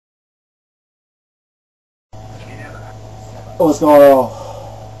What's going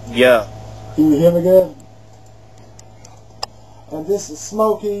on? Yeah. Can you hear me good? And this is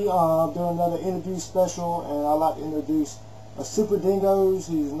Smokey doing another interview special, and I'd like to introduce Super Dingoes.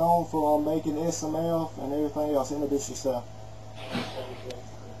 He's known for making SMF and everything else. Introduce yourself.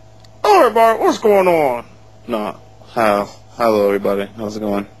 Hello, everybody. What's going on? No. Hello, everybody. How's it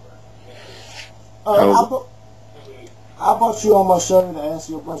going? I brought you on my show to ask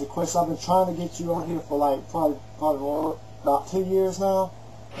you a bunch of questions. I've been trying to get you on here for like probably about 2 years now,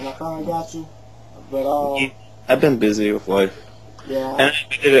 and I finally got you. But I've been busy with life. Yeah. And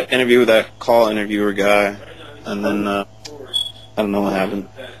I did an interview with that call interviewer guy, and then I don't know what happened.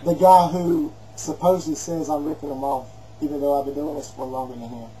 The guy who supposedly says I'm ripping him off, even though I've been doing this for longer than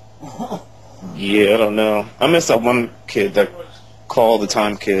him. Yeah, I don't know. I missed that one kid, that call the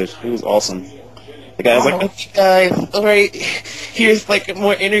time kid. He was awesome. The guy was like, "Okay, guys, all right, here's like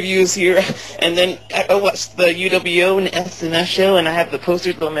more interviews here, and then I watched the UWO and SNS show, and I have the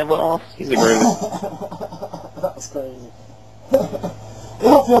posters on my wall." He's the greatest. That was crazy. It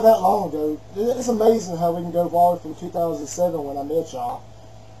don't feel that long ago. It's amazing how we can go forward from 2007 when I met y'all,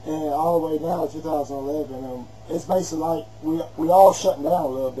 and all the way now to 2011. It's basically like we all shutting down a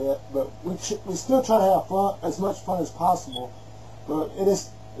little bit, but we still try to have fun, as much fun as possible. But it's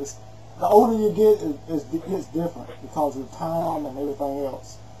the older you get, it's different because of time and everything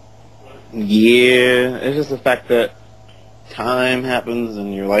else. Yeah, it's just the fact that time happens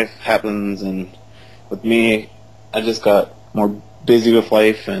and your life happens, and with me, I just got more busy with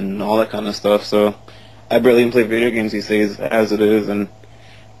life and all that kind of stuff, so I barely even play video games these days as it is. And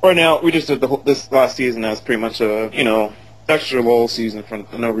right now, we just did this last season as pretty much a, extra lull season for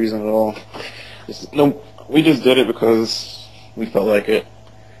no reason at all. We just did it because we felt like it.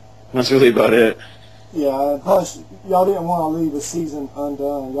 That's really about it. Yeah, and plus, y'all didn't want to leave the season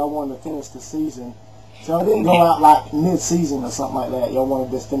undone. Y'all wanted to finish the season. So it didn't go out like mid-season or something like that. Y'all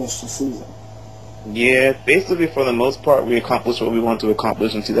wanted to just finish the season. Yeah, basically for the most part, we accomplished what we wanted to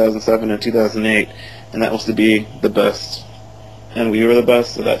accomplish in 2007 and 2008, and that was to be the best. And we were the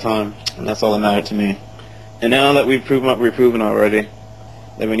best at that time, and that's all that mattered to me. And now that we've proven what we've proven already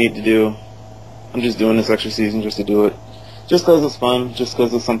that we need to do, I'm just doing this extra season just to do it. Just because it's fun, just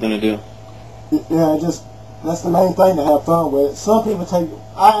because it's something to do. Yeah, that's the main thing, to have fun with. Some people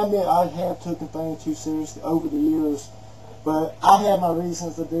I admit I have taken things too seriously over the years, but I have my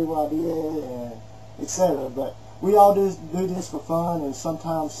reasons to do what I did, and etc. But we all do this for fun, and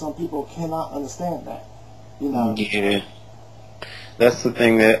sometimes some people cannot understand that, Yeah. That's the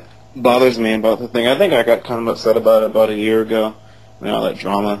thing that bothers me about the thing. I think I got kind of upset about it about a year ago, all that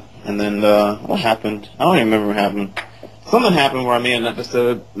drama. And then what happened? I don't even remember what happened. Something happened where I made an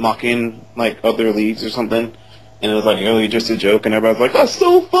episode mocking like other leagues or something, and it was like really just a joke, and everybody was like, "That's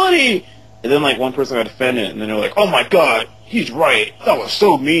so funny!" And then like one person got offended, and then they were like, "Oh my god, he's right. That was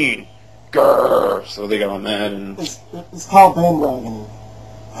so mean." Grrr. So they got all mad, and it's called bandwagoning.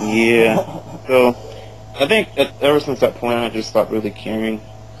 Yeah. So I think ever since that point, I just stopped really caring.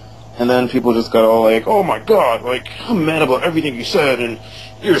 And then people just got all like, "Oh my god, like, I'm mad about everything you said, and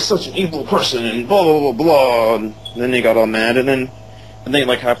you're such an evil person, and blah, blah, blah, blah." And then they got all mad, and then I think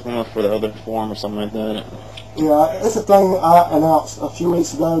like half of them left for the other forum or something like that. Yeah, it's a thing I announced a few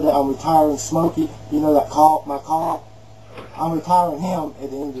weeks ago, that I'm retiring Smokey. You know, my call? I'm retiring him at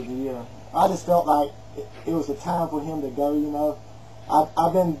the end of the year. I just felt like it was the time for him to go,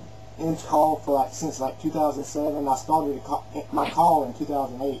 I've been in call for since 2007. I started my call in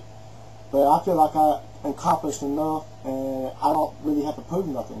 2008. But I feel like I accomplished enough, and I don't really have to prove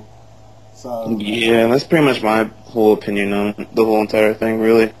nothing. So yeah, that's pretty much my whole opinion on the whole entire thing,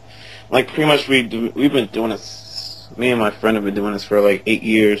 really. Like, pretty much we've been doing this. Me and my friend have been doing this for like 8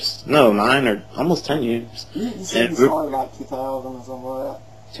 years. No, 9 or almost 10 years. You said you started like 2000 or something like that.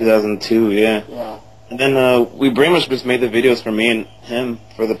 2002, yeah. Yeah. And then we pretty much just made the videos for me and him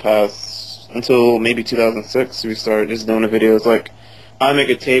for the past until maybe 2006. We started just doing the videos like. I make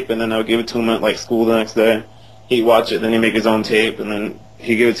a tape, and then I'll give it to him at like school the next day. He'd watch it, then he'd make his own tape, and then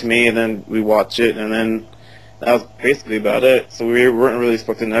he'd give it to me, and then we watch it, and then that was basically about it. So we weren't really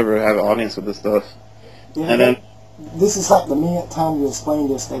expecting to ever have an audience with this stuff. Yeah, and then this is like the millionth time you explain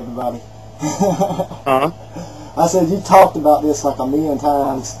this to everybody. I said you talked about this like a million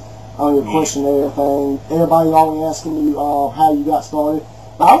times on your questionnaire thing. Everybody always asking you how you got started.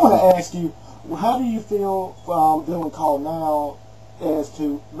 But I want to ask you, how do you feel doing call now? As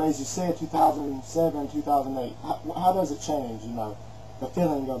to, as you said, 2007, 2008. How does it change, the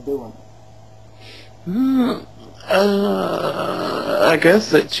feeling of doing it? I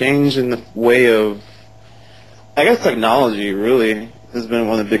guess it changed in the way of, I guess technology really has been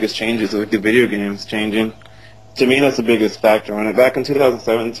one of the biggest changes with the video games changing. To me, that's the biggest factor on it. Back in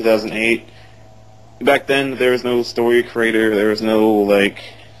 2007, 2008, back then there was no story creator. There was no, like,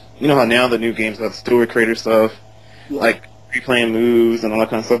 you know how now the new games have story creator stuff, Yeah. like replaying moves and all that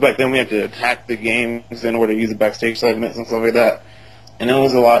kind of stuff. Back then we had to hack the games in order to use the backstage segments and stuff like that. And it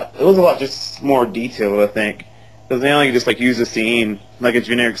was a lot just more detailed, I think. Because now you just like use a scene, like a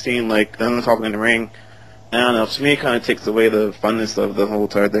generic scene, like them talking in the ring. I don't know. To me, it kind of takes away the funness of the whole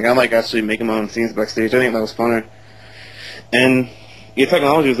entire thing. I like actually making my own scenes backstage. I think that was funner. And yeah,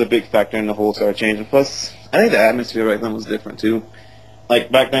 technology was a big factor in the whole entire change. And plus, I think the atmosphere back then was different too. Like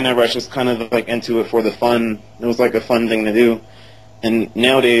back then, everybody was just kind of like into it for the fun. It was like a fun thing to do. And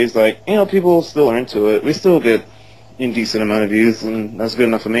nowadays, like, you know, people still are into it. We still get a decent amount of views, and that's good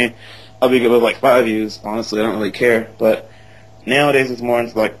enough for me. I'll be good with like 5 views. Honestly, I don't really care. But nowadays, it's more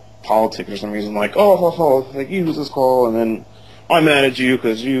into like politics for some reason. Like, like you use this call, and then I'm mad at you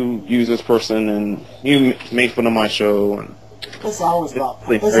because you use this person, and you made fun of my show. And It's always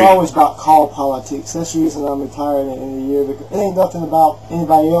about call politics. That's the reason I'm retired in a year. Because it ain't nothing about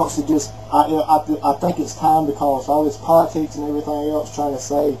anybody else. It just I think it's time because all this politics and everything else trying to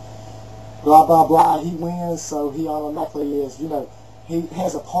say blah blah blah. He wins, so he automatically is. You know, he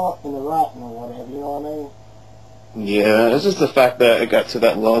has a part in the writing or whatever. You know what I mean? Yeah, it's just the fact that it got to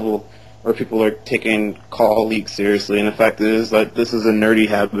that level where people are taking call leaks seriously, and the fact is that this is a nerdy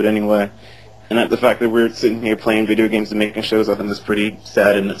habit anyway. And that the fact that we're sitting here playing video games and making shows, I think is pretty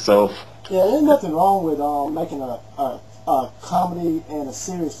sad in itself. Yeah, there's nothing wrong with making a comedy and a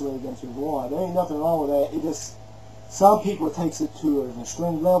serious league into one. There ain't nothing wrong with that. It just, some people takes it to an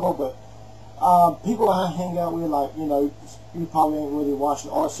extreme level, but people I hang out with, like, you know, you probably ain't really watching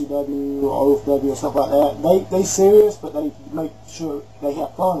RCW or OFW or stuff like that. They serious, but they make sure they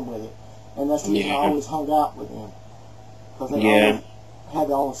have fun with it. And that's the reason I always hung out with them. Because they always had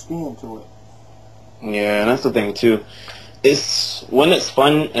their own spin to it. Yeah, and that's the thing too. It's when it's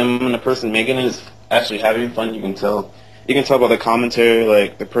fun and when the person making it is actually having fun, you can tell. You can tell by the commentary,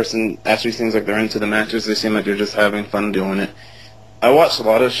 like the person actually seems like they're into the matches. They seem like they're just having fun doing it. I watched a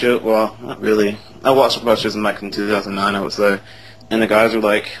lot of shit. Well, not really. I watched matches back in 2009, I would say. And the guys were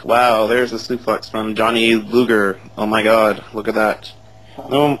like, "Wow, there's a suplex from Johnny Luger. Oh my God, look at that."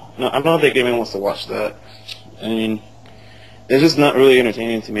 No, I don't think anyone wants to watch that. I mean, it's just not really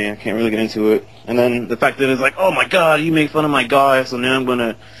entertaining to me. I can't really get into it. And then the fact that it's like, oh my God, you make fun of my guy, so now I'm going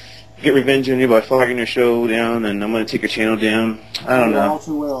to get revenge on you by flagging your show down, and I'm going to take your channel down. I don't know. All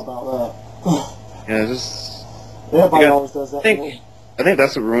too well about that. Yeah, just... Everybody always does that. I think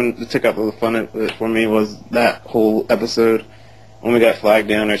that's what ruined, that took out the fun of it for me, was that whole episode. When we got flagged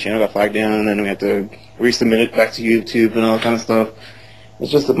down, our channel got flagged down, and then we had to resubmit it back to YouTube and all that kind of stuff.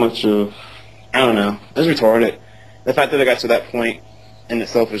 It's just a bunch of... I don't know. It's retarded. The fact that I got to that point in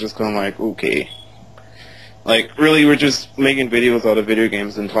itself is just kind of like, okay. Like, really, we're just making videos out of video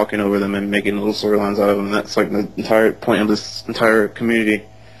games and talking over them and making little storylines out of them. That's like the entire point of this entire community.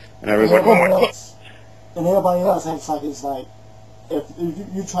 And everyone's like, oh my God. And everybody else acts like it's like, if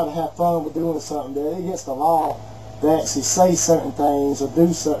you try to have fun with doing something, they're against the law to actually say certain things or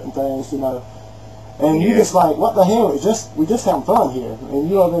do certain things, you know. And you're just like, what the hell? We just having fun here. And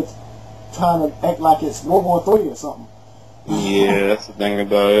you know, trying to act like it's World War III or something. Yeah, that's the thing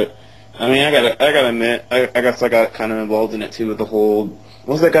about it. I mean, I gotta admit, I guess I got kind of involved in it too with the whole,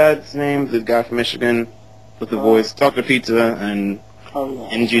 what's that guy's name? The guy from Michigan with the voice, Dr. Pizza and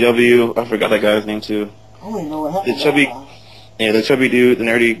NGW. I forgot that guy's name too. I don't even know what happened. The chubby dude, the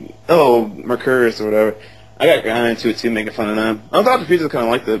nerdy, Mercurius or whatever. I got kind of into it too, making fun of them. Dr. Pizza kind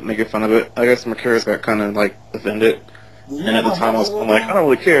of liked it, making fun of it. I guess Mercurius got kind of like offended. And at the time I was kind of like, I don't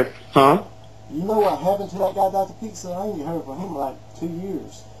really care. Huh? You know what happened to that guy, Dr. Pizza? I ain't heard from him in like 2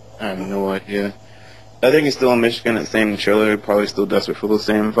 years. I have no idea. I think he's still in Michigan at the same trailer, probably still desperate for those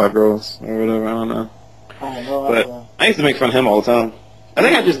same 5 girls or whatever, I don't know. I have no idea. But I used to make fun of him all the time. I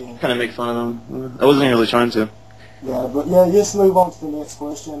think I just kind of make fun of him. I wasn't really trying to. Yeah, but yeah, just move on to the next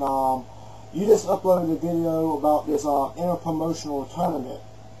question. You just uploaded a video about this inter-promotional tournament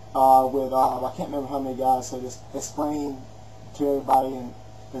with, I can't remember how many guys, so just explain to everybody and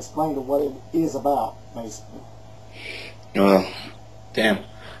explain to what it is about, basically. Well, damn.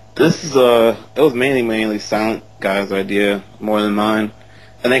 This is, it was mainly Silent Guy's idea more than mine.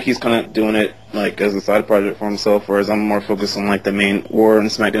 I think he's kind of doing it, like, as a side project for himself, whereas I'm more focused on, like, the main War and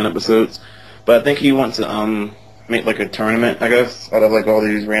SmackDown episodes. But I think he wants to, make, like, a tournament, I guess, out of, like, all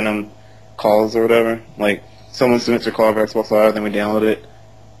these random calls or whatever. Like, someone submits their call for Xbox Live, then we download it,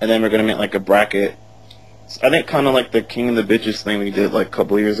 and then we're going to make, like, a bracket. I think kind of like the King of the Bitches thing we did, like, a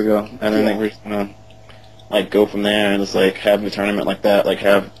couple of years ago. And then we're just going to, like, go from there and just, like, have a tournament like that, like,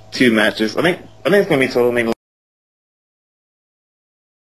 have 2 matches. I think it's going to be total maybe